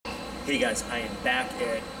Hey guys, I am back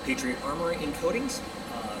at Patriot Armory in Coatings,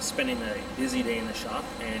 spending a busy day in the shop,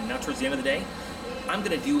 and now towards the end of the day, I'm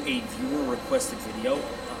going to do a viewer-requested video.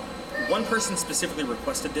 One person specifically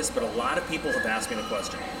requested this, but a lot of people have asked me the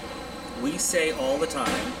question. We say all the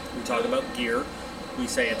time, we talk about gear, we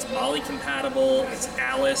say it's MOLLE compatible, it's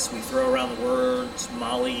Alice, we throw around the words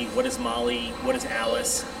MOLLE, what is MOLLE, what is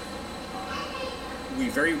Alice. We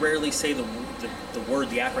very rarely say the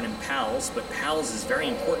acronym PALS, but PALS is very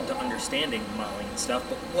important to understanding MOLLE and stuff.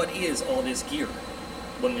 But what is all this gear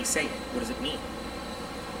when we say it? What does it mean?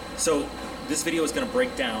 So this video is going to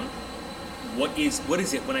break down what is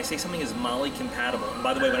it when I say something is MOLLE compatible. And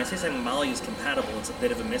by the way, when I say something MOLLE is compatible, it's a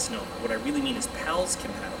bit of a misnomer. What I really mean is PALS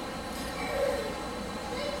compatible.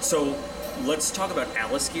 So let's talk about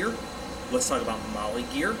Alice gear. Let's talk about MOLLE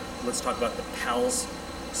gear. Let's talk about the PALS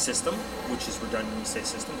system, which is redundant when you say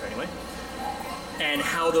system, but anyway, and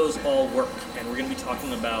how those all work. And we're going to be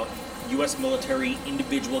talking about U.S. military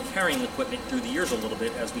individual carrying equipment through the years a little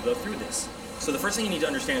bit as we go through this. So the first thing you need to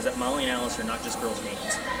understand is that MOLLE and Alice are not just girls'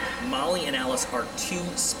 names. MOLLE and Alice are two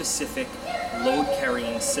specific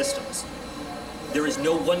load-carrying systems. There is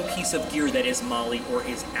no one piece of gear that is MOLLE or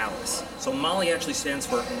is Alice. So MOLLE actually stands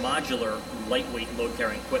for Modular Lightweight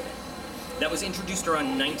Load-Carrying Equipment. That was introduced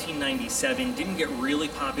around 1997, didn't get really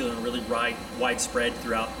popular and really widespread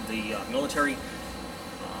throughout the military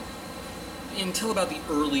until about the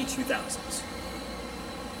early 2000s.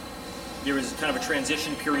 There was kind of a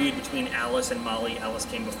transition period between Alice and MOLLE. Alice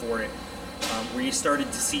came before it, where you started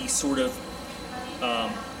to see sort of a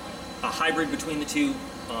hybrid between the two,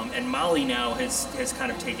 and MOLLE now has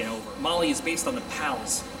kind of taken over. MOLLE is based on the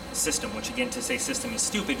PALS system, which again, to say system is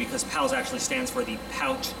stupid because PALS actually stands for the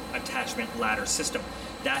Pouch Attachment Ladder System.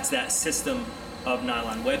 That's that system of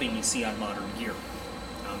nylon webbing you see on modern gear.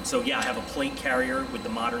 So yeah, I have a plate carrier with the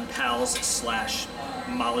modern PALS /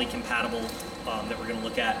 MOLLE compatible that we're going to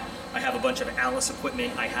look at. I have a bunch of Alice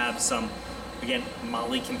equipment. I have some, again,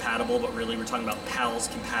 MOLLE compatible, but really we're talking about PALS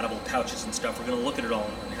compatible pouches and stuff. We're going to look at it all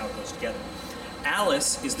and how it goes together.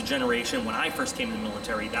 Alice is the generation, when I first came in the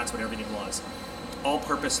military, that's what everything was.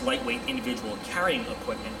 All-purpose, lightweight, individual carrying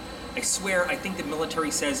equipment. I swear, I think the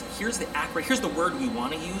military says, here's the word we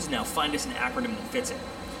want to use, now find us an acronym that fits it.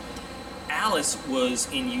 Alice was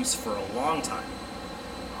in use for a long time,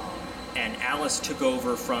 and Alice took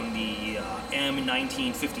over from the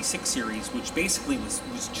M1956 series, which basically was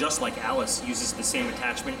just like Alice, uses the same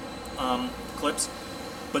attachment clips,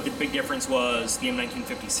 but the big difference was the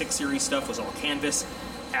M1956 series stuff was all canvas.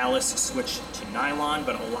 Alice switched to nylon,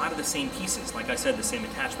 but a lot of the same pieces. Like I said, the same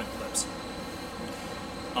attachment clips.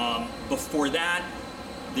 Before that,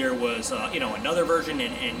 there was another version,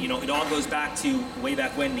 and it all goes back to way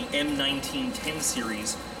back when, the M1910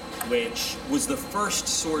 series, which was the first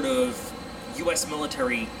sort of U.S.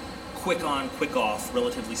 military quick on, quick off,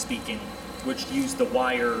 relatively speaking, which used the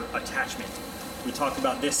wire attachment. We talked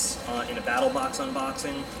about this in a battle box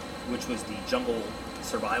unboxing, which was the jungle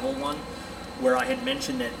survival one, where I had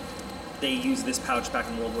mentioned that they used this pouch back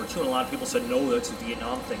in World War II, and a lot of people said, no, that's a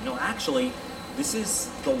Vietnam thing. No, actually, this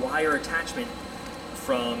is the wire attachment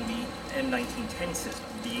from the M1910 system.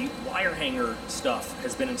 The wire hanger stuff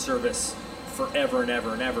has been in service forever and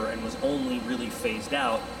ever and ever, and was only really phased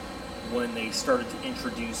out when they started to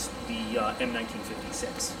introduce the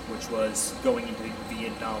M1956, which was going into the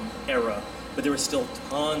Vietnam era, but there was still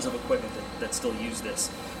tons of equipment that still used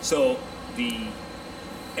this. So the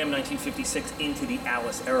M1956 into the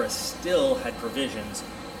Alice era still had provisions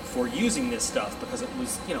for using this stuff because it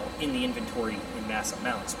was, in the inventory in mass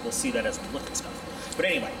amounts. We'll see that as we look at stuff. But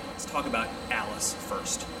anyway, let's talk about Alice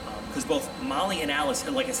first, because both MOLLE and Alice,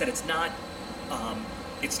 like I said, it's not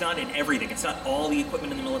in everything. It's not all the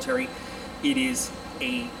equipment in the military. It is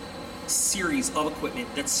a series of equipment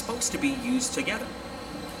that's supposed to be used together.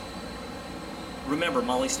 Remember,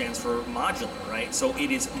 MOLLE stands for modular, right? So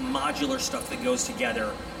it is modular stuff that goes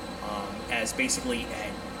together as basically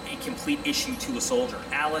a complete issue to a soldier.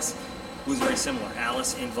 Alice was very similar.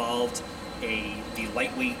 Alice involved the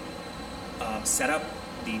lightweight setup,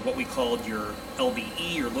 what we called your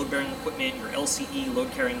LBE, your load-bearing equipment, your LCE,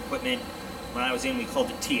 load-carrying equipment. When I was in, we called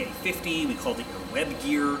it TA-50, we called it your web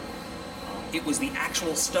gear. It was the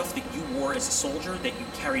actual stuff that you wore as a soldier that you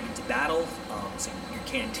carried into battle, so your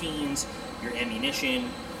canteens, your ammunition,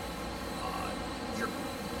 your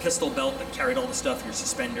pistol belt that carried all the stuff, your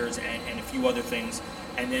suspenders, and a few other things.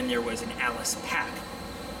 And then there was an Alice pack.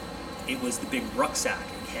 It was the big rucksack,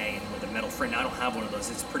 okay, and with a metal frame. I don't have one of those,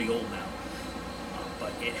 it's pretty old now.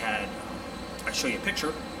 But it had, I'll show you a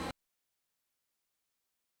picture.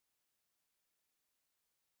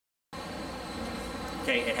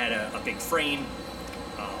 Okay, it had a big frame.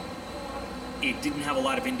 It didn't have a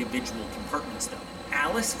lot of individual compartments though.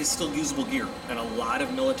 Alice is still usable gear, and a lot of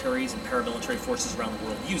militaries and paramilitary forces around the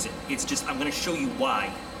world use it. It's just, I'm going to show you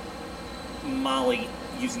why MOLLE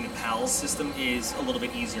using the PALS system is a little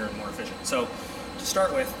bit easier and more efficient. So to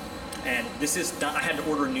start with, and this is not, I had to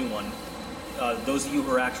order a new one. Those of you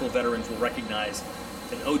who are actual veterans will recognize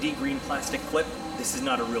an OD green plastic clip. This is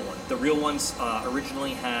not a real one. The real ones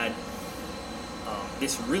originally had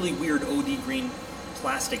this really weird OD green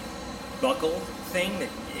plastic buckle thing that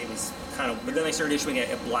it was kind of, but then they started issuing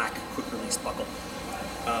a black quick release buckle,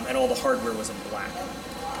 and all the hardware was in black.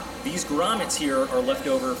 These grommets here are left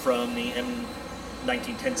over from the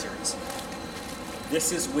M1910 series.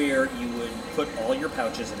 This is where you would put all your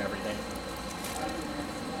pouches and everything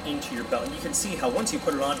into your belt. And you can see how once you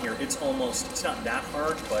put it on here, it's not that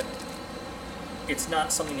hard, but it's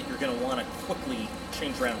not something that you're going to want to quickly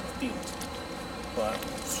change around in the field. But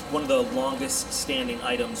one of the longest standing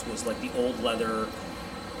items was like the old leather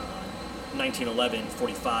 1911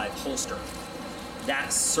 45 holster.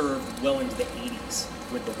 That served well into the 80s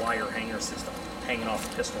with the wire hanger system hanging off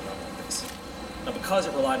the pistol level like this. Now, because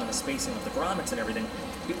it relied on the spacing of the grommets and everything,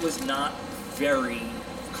 it was not very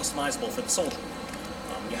customizable for the soldier.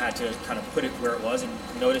 You had to kind of put it where it was, and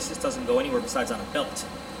notice this doesn't go anywhere besides on a belt.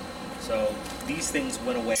 So these things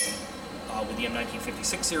went away with the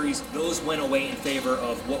M1956 series. Those went away in favor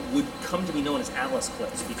of what would come to be known as Alice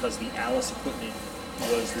clips, because the Alice equipment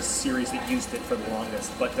was the series that used it for the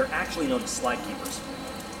longest, but they're actually known as slide keepers.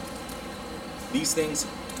 These things,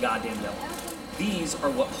 goddamn devil. These are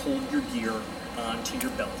what hold your gear onto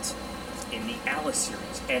your belt in the Alice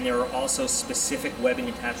series, and there are also specific webbing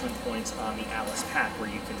attachment points on the Alice pack where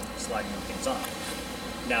you can slide more things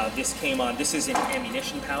on. Now this came on, this is an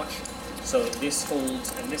ammunition pouch, so this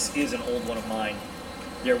holds, and this is an old one of mine,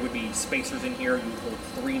 there would be spacers in here. You would hold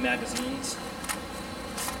 3 magazines,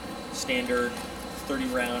 standard 30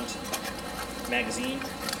 round magazine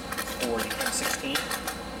for the M16.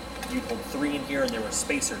 You'd hold 3 in here, and there were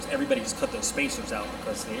spacers. Everybody just cut those spacers out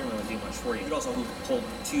because they didn't really do much for you. You'd also hold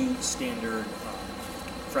 2 standard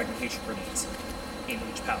fragmentation grenades in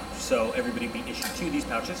each pouch. So everybody would be issued 2 of these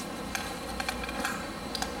pouches.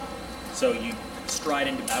 So you stride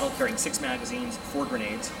into battle carrying 6 magazines, 4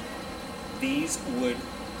 grenades. These would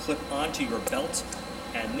clip onto your belt,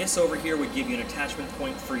 and this over here would give you an attachment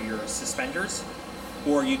point for your suspenders,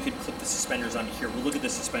 or you could clip the suspenders onto here. We'll look at the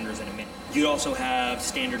suspenders in a minute. You'd also have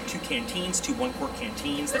standard 2 canteens, 2 1-quart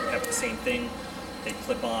canteens that would have the same thing. They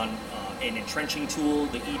clip on an entrenching tool.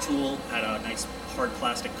 The E-tool had a nice hard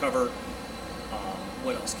plastic cover.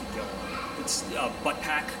 What else could go on? It's a butt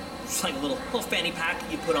pack. It's like a little fanny pack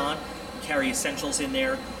you put on. You carry essentials in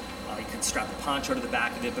there. You could strap a poncho to the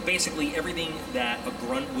back of it, but basically everything that a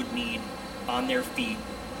grunt would need on their feet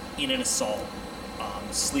in an assault,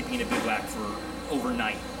 sleeping in a bivouac for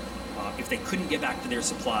overnight, if they couldn't get back to their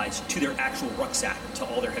supplies, to their actual rucksack, to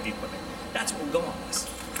all their heavy equipment. That's what would go on this.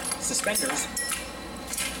 Suspenders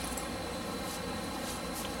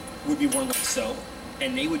would be worn like so,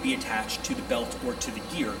 and they would be attached to the belt or to the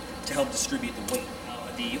gear to help distribute the weight.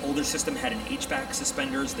 The older system had an H-back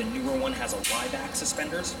suspenders, the newer one has a Y-back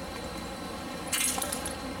suspenders.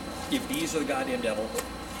 If these are the goddamn devil,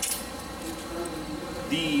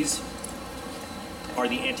 these are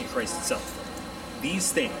the Antichrist itself.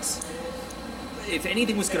 These things, if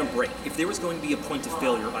anything was going to break, if there was going to be a point of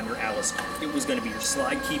failure on your Alice, it was going to be your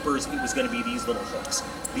slide keepers, it was going to be these little hooks.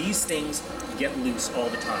 These things get loose all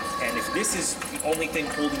the time, and if this is the only thing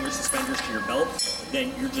holding your suspenders to your belt,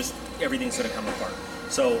 then you're just, everything's going to come apart.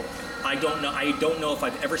 So I don't know if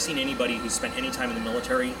I've ever seen anybody who's spent any time in the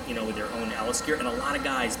military, you know, with their own Alice gear, and a lot of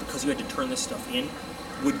guys, because you had to turn this stuff in,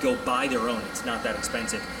 would go buy their own. It's not that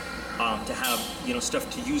expensive. To have, you know, stuff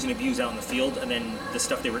to use and abuse out in the field, and then the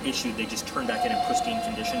stuff they were issued, they just turned back in pristine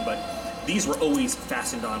condition. But these were always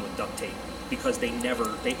fastened on with duct tape because they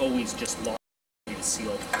always just lost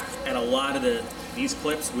sealed. And a lot of these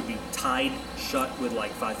clips would be tied shut with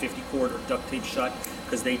like 550 cord or duct tape shut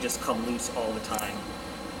because they just come loose all the time.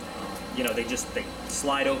 You know, they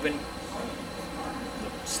slide open,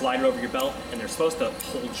 slide it over your belt, and they're supposed to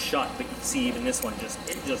hold shut, but you see even this one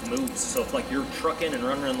it just moves. So if like you're trucking and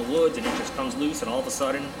running around the woods and it just comes loose, and all of a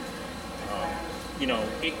sudden, you know,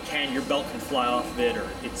 your belt can fly off of it, or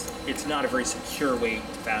it's not a very secure way to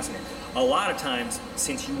fasten it. A lot of times,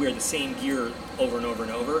 since you wear the same gear over and over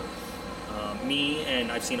and over, me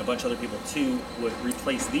and I've seen a bunch of other people too would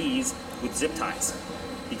replace these with zip ties,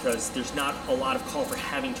 because there's not a lot of call for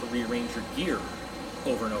having to rearrange your gear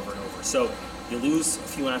over and over and over. So you lose a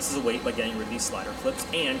few ounces of weight by getting rid of these slider clips,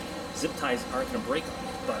 and zip ties aren't going to break on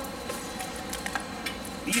you. But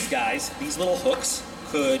these guys, these little hooks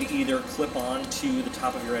could either clip on to the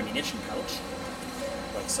top of your ammunition pouch,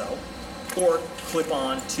 like so, or clip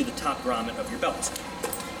on to the top grommet of your belt.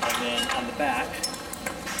 And then on the back,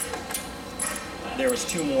 there was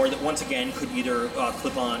two more that once again could either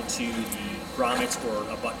clip on to the grommets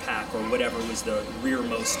or a butt pack or whatever was the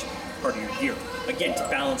rearmost part of your gear. Again, to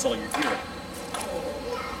balance all your gear.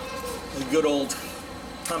 The good old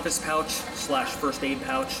compass pouch slash first aid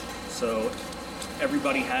pouch. So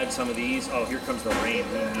everybody had some of these. Oh, here comes the rain.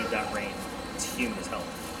 We need that rain. It's humid as hell.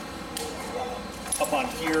 Up on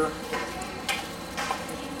here,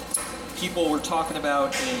 people were talking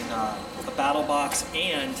about a battle box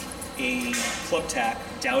and a club tack,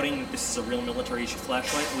 doubting this is a real military issue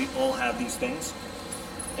flashlight. We all have these things.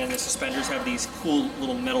 And the suspenders have these cool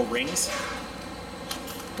little metal rings.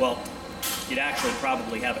 Well, you'd actually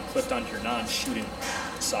probably have it clipped onto your non-shooting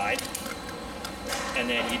side. And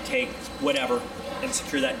then you'd take whatever and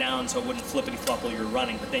secure that down so it wouldn't flippity-flop while you're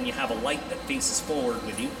running. But then you have a light that faces forward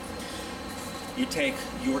with you. You take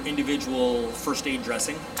your individual first aid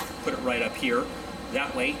dressing, put it right up here.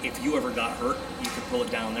 That way, if you ever got hurt, you could pull it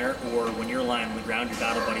down there, or when you're lying on the ground, your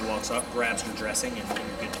battle buddy walks up, grabs your dressing, and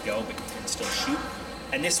you're good to go, but you can still shoot.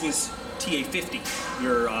 And this was TA-50,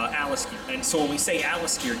 your Alice gear. And so when we say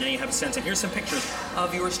Alice gear, now you have a sense, and here's some pictures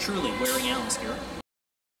of yours truly wearing Alice gear.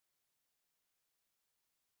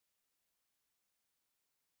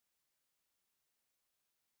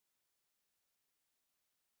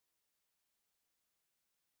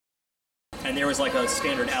 And there was like a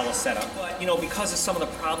standard Alice setup. But, you know, because of some of the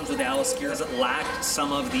problems with Alice gear, it lacked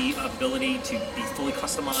some of the ability to be fully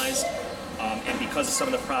customized, and because of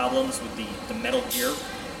some of the problems with the metal gear,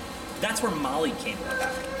 that's where MOLLE came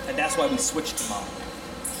about. And that's why we switched to MOLLE.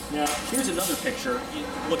 Now, here's another picture. You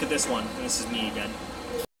look at this one, and this is me again.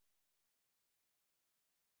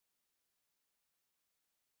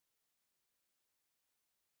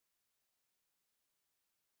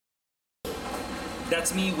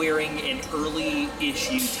 That's me wearing an early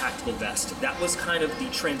issue tactical vest. That was kind of the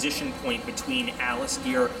transition point between Alice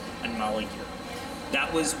gear and MOLLE gear.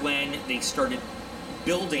 That was when they started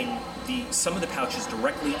building some of the pouches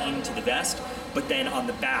directly into the vest, but then on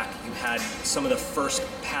the back you had some of the first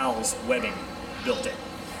PALS webbing built in.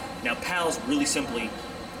 Now PALS really simply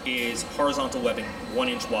is horizontal webbing, 1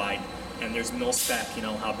 inch wide, and there's mil spec, you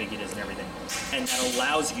know how big it is and everything. And that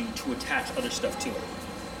allows you to attach other stuff to it.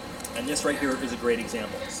 And this right here is a great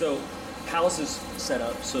example. So PALS is set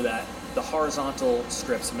up so that the horizontal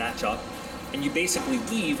strips match up, and you basically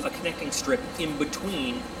weave a connecting strip in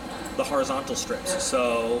between the horizontal strips.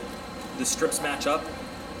 So the strips match up,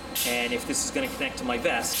 and if this is going to connect to my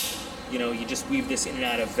vest, you know, you just weave this in and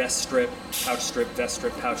out of vest strip, pouch strip, vest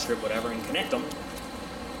strip, pouch strip, whatever, and connect them.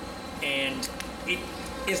 And it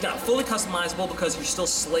is not fully customizable because you're still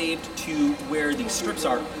slaved to where these strips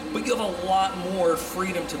are, but you have a lot more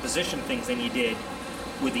freedom to position things than you did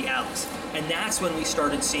with the Alice. And that's when we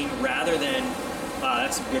started seeing, rather than,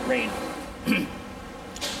 that's some good rain.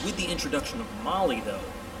 With the introduction of MOLLE though,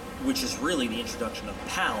 which is really the introduction of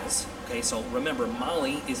PALS, okay, so remember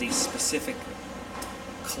MOLLE is a specific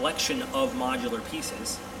collection of modular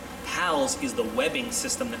pieces. PALS is the webbing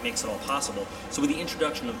system that makes it all possible. So with the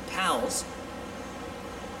introduction of PALS,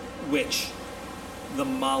 which the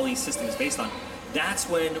MOLLE system is based on, that's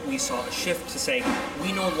when we saw a shift to say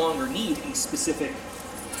we no longer need a specific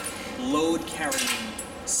load carrying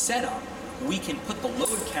setup. We can put the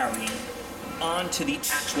load carrying onto the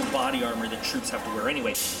actual body armor that troops have to wear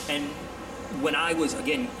anyway. And when I was,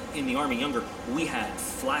 again, in the Army younger, we had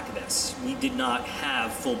flak vests. We did not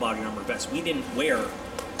have full body armor vests. We didn't wear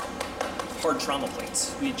hard trauma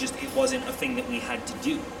plates. It wasn't a thing that we had to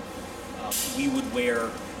do. We would wear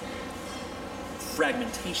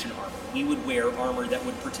fragmentation armor. We would wear armor that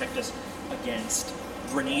would protect us against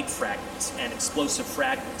grenade fragments and explosive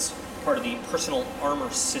fragments, part of the personal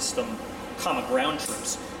armor system, ground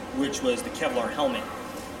troops, which was the Kevlar helmet,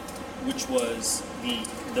 which was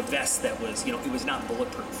the vest that was, you know, it was not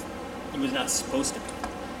bulletproof. It was not supposed to be.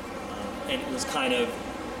 And it was kind of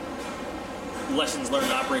lessons learned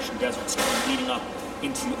in Operation Desert Storm leading up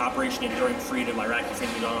into Operation Enduring Freedom, Iraqi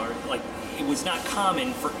Infinity Dawn. Like, it was not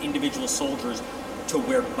common for individual soldiers to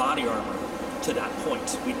wear body armor to that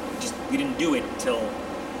point. We didn't do it until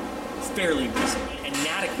fairly recently. And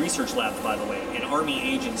NATIC Research Labs, by the way, an Army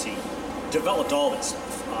agency, developed all this stuff,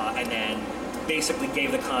 and then basically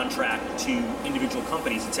gave the contract to individual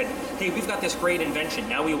companies and said, hey, we've got this great invention,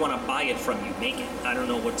 now we want to buy it from you, make it. I don't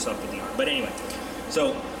know what's up with the arm, but anyway.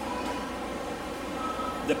 So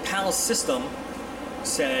the PALS system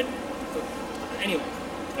said,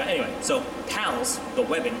 anyway, so PALS, the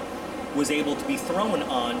webbing, was able to be thrown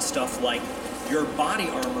on stuff like your body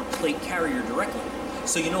armor plate carrier directly.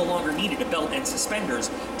 So you no longer needed a belt and suspenders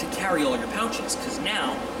to carry all your pouches, because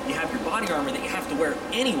now you have your body armor that you have to wear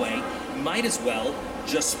anyway. You might as well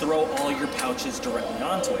just throw all your pouches directly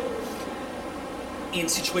onto it. In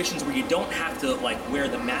situations where you don't have to like wear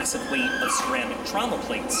the massive weight of ceramic trauma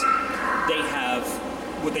plates, they have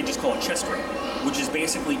what they just call a chest ring, which is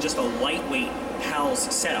basically just a lightweight PALS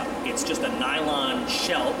setup. It's just a nylon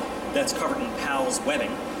shell that's covered in PALS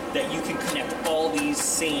webbing that you can connect all these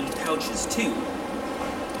same pouches to,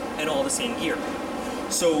 and all the same gear.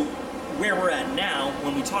 So where we're at now,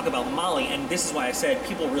 when we talk about MOLLE, and this is why I said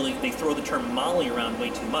people really, they throw the term MOLLE around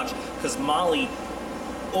way too much, because MOLLE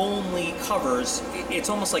only covers, it's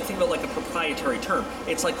almost like, think about like a proprietary term.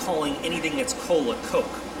 It's like calling anything that's cola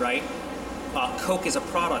Coke, right? Coke is a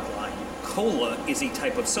product line. Cola is a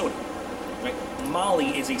type of soda, right?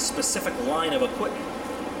 MOLLE is a specific line of equipment.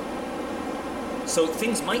 So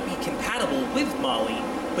things might be compatible with MOLLE,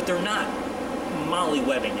 but they're not MOLLE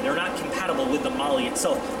webbing, and they're not compatible with the MOLLE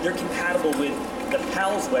itself. They're compatible with the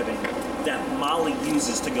PALS webbing that MOLLE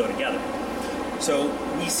uses to go together. So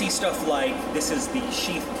we see stuff like, this is the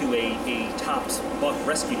sheath to a Tops Buck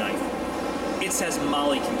rescue knife. It says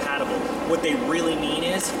MOLLE compatible. What they really mean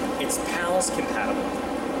is it's PALS compatible.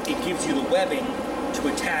 It gives you the webbing to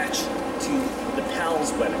attach to the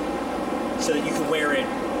PALS webbing so that you can wear it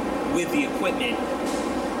with the equipment.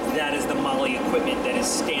 That is the MOLLE equipment that is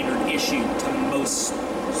standard issue to most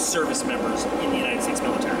service members in the United States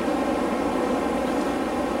military.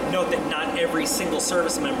 Note that not every single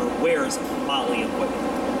service member wears MOLLE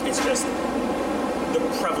equipment. It's just the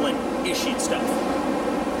prevalent issued stuff.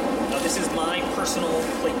 Now this is my personal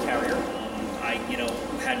plate carrier. I,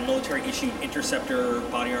 had military issued interceptor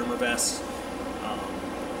body armor vest,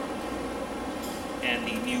 and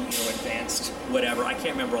the new, advanced whatever. I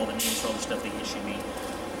can't remember all the names for all the stuff they issued me.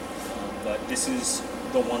 But this is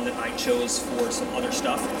the one that I chose for some other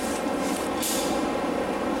stuff.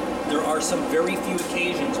 There are some very few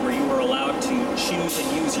occasions where you are allowed to choose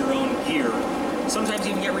and use your own gear. Sometimes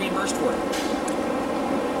you even get reimbursed for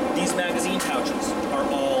it. These magazine pouches are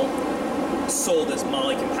all sold as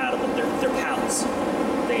MOLLE compatible. They're PALS.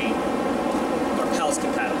 They are PALS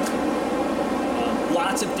compatible.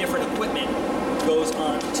 Lots of different equipment goes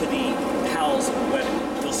on to the PALS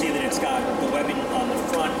webbing. You'll see that it's got the webbing on the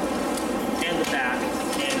front and the back,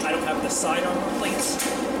 and I don't have the side armor plates,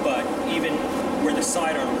 but even where the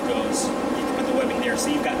side armor goes, you can put the webbing there. So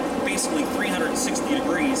you've got basically 360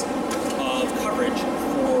 degrees of coverage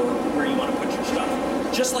for where you want to put your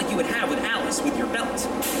stuff. Just like you would have with Alice with your belt,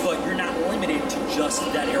 but you're not limited to just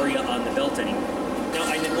that area on the belt anymore. Now,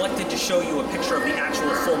 I neglected to show you a picture of the actual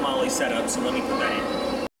full MOLLE setup, so let me put that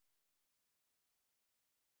in.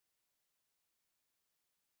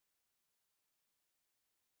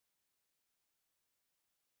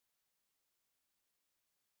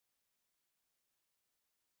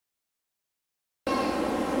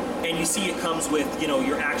 And you see it comes with,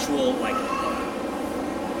 your actual, like,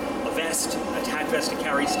 a vest, attack vest to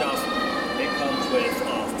carry stuff. It comes with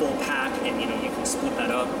a full pack, and, you can split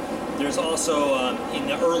that up. There's also, in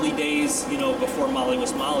the early days, before MOLLE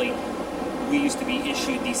was MOLLE, we used to be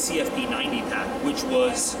issued the CFP 90 pack, which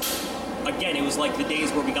was, again, it was like the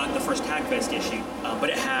days where we got the first tack vest issue, but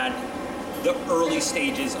it had the early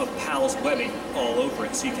stages of PALS webbing all over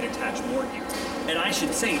it, so you can attach more gear. And I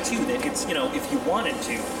should say, too, that it's, if you wanted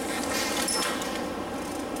to,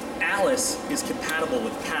 Alice is compatible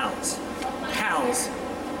with PALS. PALS,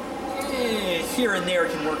 here and there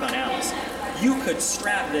can work on Alice. You could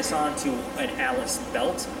strap this onto an Alice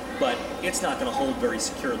belt, but it's not going to hold very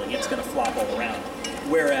securely. It's going to flop all around.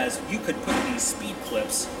 Whereas you could put these speed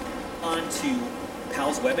clips onto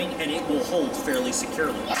PALS webbing and it will hold fairly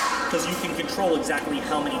securely, because you can control exactly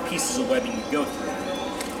how many pieces of webbing you go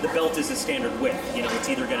through. The belt is a standard width. It's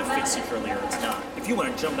either going to fit securely or it's not. If you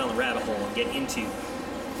want to jump down the rabbit hole and get into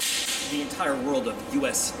the entire world of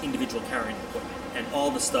U.S. individual carrying equipment and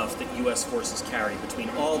all the stuff that U.S. forces carry between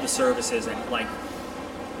all the services, and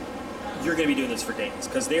you're going to be doing this for days,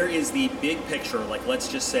 because there is the big picture, let's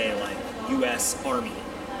just say U.S. Army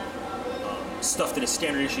stuff that is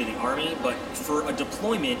standard issue to the Army, but for a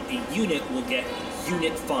deployment, a unit will get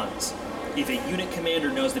unit funds. If a unit commander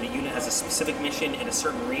knows that a unit has a specific mission in a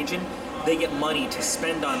certain region, they get money to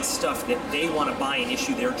spend on stuff that they want to buy and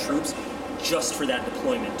issue their troops just for that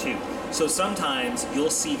deployment too. So sometimes you'll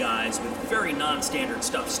see guys with very non-standard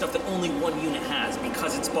stuff that only one unit has,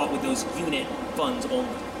 because it's bought with those unit funds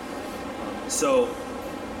only. So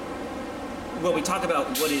when we talk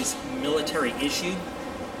about what is military issued,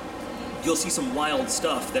 you'll see some wild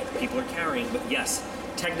stuff that people are carrying, but yes,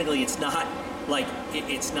 technically it's not like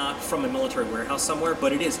it's not from a military warehouse somewhere,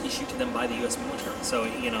 but it is issued to them by the U.S. military. So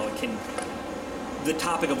you know, it can. The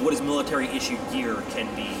topic of what is military issued gear can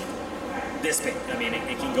be this big. I mean,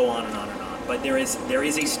 it can go on and on and on. But there is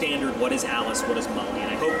a standard. What is Alice? What is MOLLE?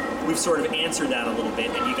 And I hope we've sort of answered that a little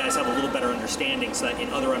bit, and you guys have a little better understanding, so that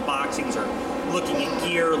in other unboxings or looking at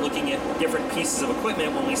gear, looking at different pieces of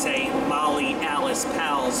equipment, when we say MOLLE, Alice,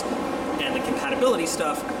 PALS, and the compatibility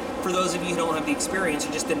stuff, for those of you who don't have the experience,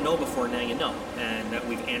 you just didn't know before, now you know, and that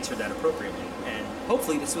we've answered that appropriately. And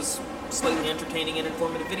hopefully this was a slightly entertaining and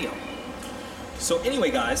informative video. So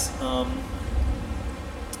anyway, guys,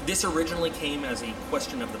 this originally came as a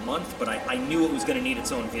question of the month, but I knew it was going to need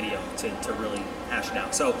its own video to really hash it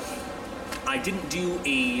out. So I didn't do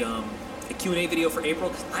a Q&A video for April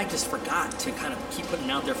because I just forgot to kind of keep putting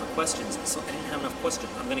it out there for questions, so I didn't have enough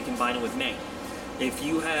questions. I'm going to combine it with May. If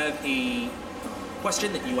you have a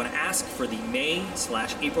question that you want to ask for the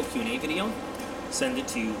May/April Q&A video, send it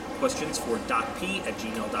to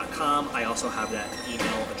QuestionsForDocP@gmail.com. I also have that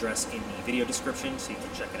email address in the video description, so you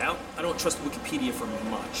can check it out. I don't trust Wikipedia for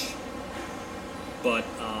much, but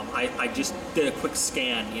I just did a quick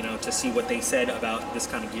scan, you know, to see what they said about this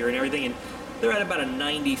kind of gear and everything, and they're at about a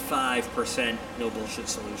 95% no bullshit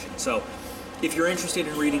solution. So if you're interested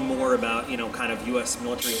in reading more about, you know, kind of U.S.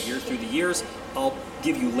 military gear through the years, I'll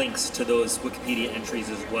give you links to those Wikipedia entries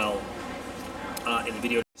as well in the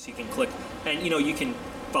video, so you can click, and you know, you can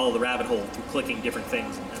follow the rabbit hole through clicking different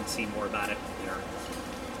things and see more about it there.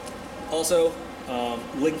 Also,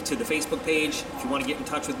 link to the Facebook page if you want to get in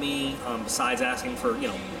touch with me, besides asking for, you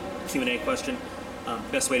know, Q&A question.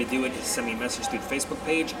 Best way to do it is send me a message through the Facebook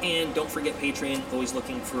page, and don't forget Patreon. Always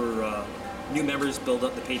looking for new members, build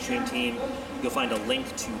up the Patreon team. You'll find a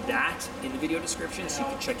link to that in the video description, so you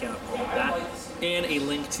can check out all of that. And a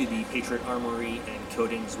link to the Patriot Armory and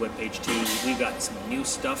Coatings webpage too. We've got some new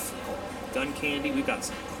stuff called Gun Candy. We've got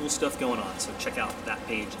some cool stuff going on, so check out that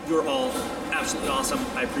page. You're all absolutely awesome.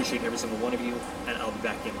 I appreciate every single one of you, and I'll be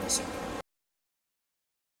back again real soon.